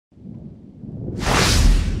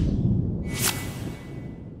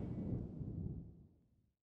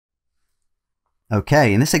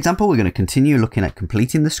Okay, in this example we're going to continue looking at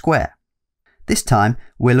completing the square. This time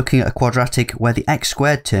we're looking at a quadratic where the x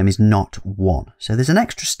squared term is not 1. So there's an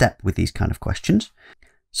extra step with these kind of questions.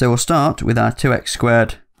 So we'll start with our 2x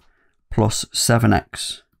squared plus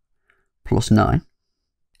 7x plus 9.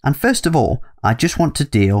 And first of all, I just want to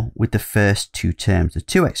deal with the first two terms, the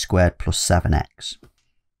 2x squared plus 7x.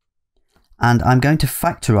 And I'm going to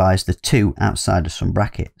factorise the 2 outside of some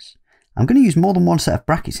brackets. I'm going to use more than one set of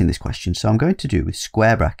brackets in this question, so I'm going to do it with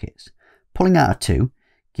square brackets. Pulling out a 2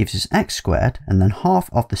 gives us x squared, and then half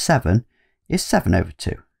of the 7 is 7 over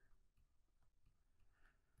 2.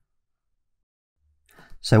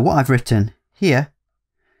 So what I've written here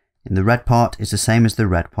in the red part is the same as the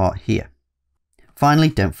red part here. Finally,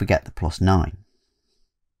 don't forget the plus 9.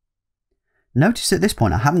 Notice at this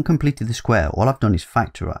point I haven't completed the square, all I've done is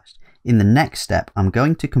factorised. In the next step, I'm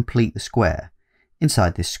going to complete the square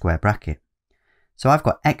inside this square bracket. So I've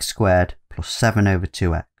got x squared plus 7 over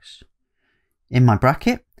 2x. In my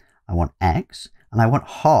bracket, I want x, and I want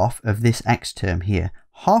half of this x term here.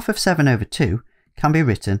 Half of 7 over 2 can be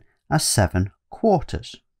written as 7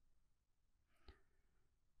 quarters.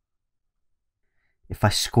 If I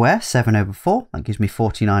square 7 over 4, that gives me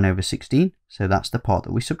 49 over 16, so that's the part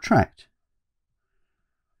that we subtract.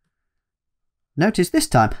 Notice this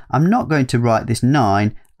time, I'm not going to write this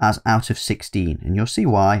 9 as out of 16, and you'll see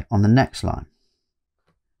why on the next line.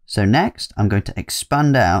 So next, I'm going to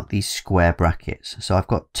expand out these square brackets. So I've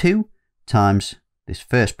got 2 times this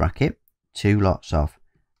first bracket, 2 lots of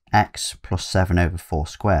x plus 7 over 4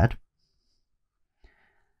 squared.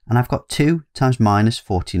 And I've got 2 times minus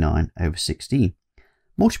 49 over 16.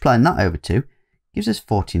 Multiplying that over 2 gives us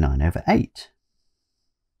 49 over 8.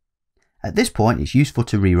 At this point, it's useful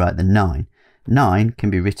to rewrite the 9. 9 can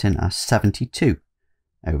be written as 72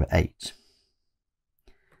 over 8.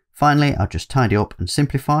 Finally, I'll just tidy up and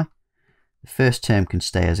simplify. The first term can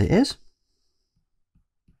stay as it is.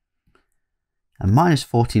 And minus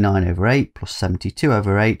 49 over 8 plus 72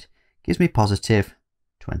 over 8 gives me positive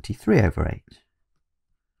 23 over 8.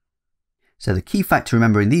 So the key fact to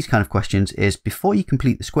remember in these kind of questions is before you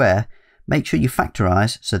complete the square, make sure you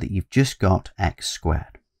factorise so that you've just got x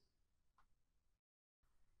squared.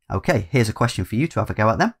 Okay, here's a question for you to have a go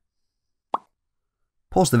at then.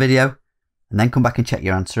 Pause the video and then come back and check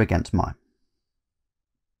your answer against mine.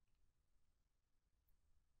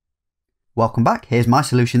 Welcome back, here's my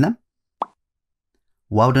solution then.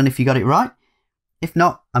 Well done if you got it right. If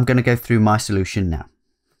not, I'm going to go through my solution now.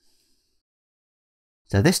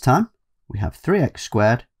 So this time we have 3x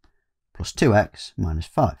squared plus 2x minus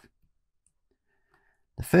 5.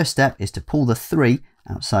 The first step is to pull the 3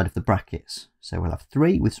 outside of the brackets. So we'll have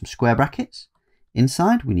 3 with some square brackets.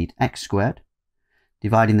 Inside we need x squared.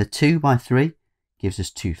 Dividing the 2 by 3 gives us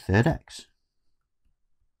 2/3 x.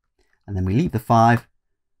 And then we leave the 5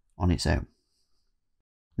 on its own.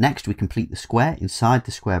 Next we complete the square inside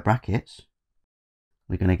the square brackets.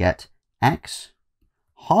 We're going to get x.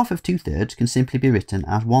 Half of 2/3 can simply be written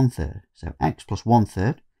as 1/3. So x plus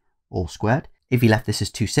 1/3 all squared. If you left this as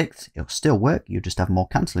 2/6, it'll still work, you'll just have more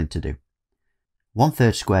cancelling to do.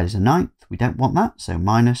 1/3 squared is a 9th, we don't want that, so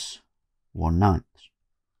minus 1/9.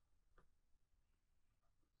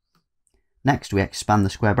 Next we expand the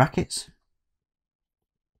square brackets.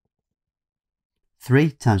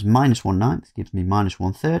 3 times minus 1/9 gives me minus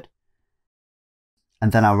 1/3.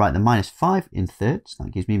 And then I'll write the minus 5 in thirds,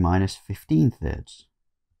 that gives me minus 15/3.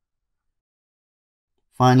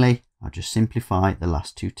 Finally, I'll just simplify the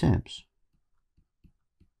last two terms.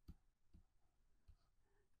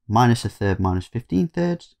 Minus 1/3 minus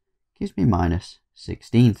 15/3 gives me minus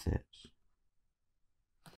 16/3.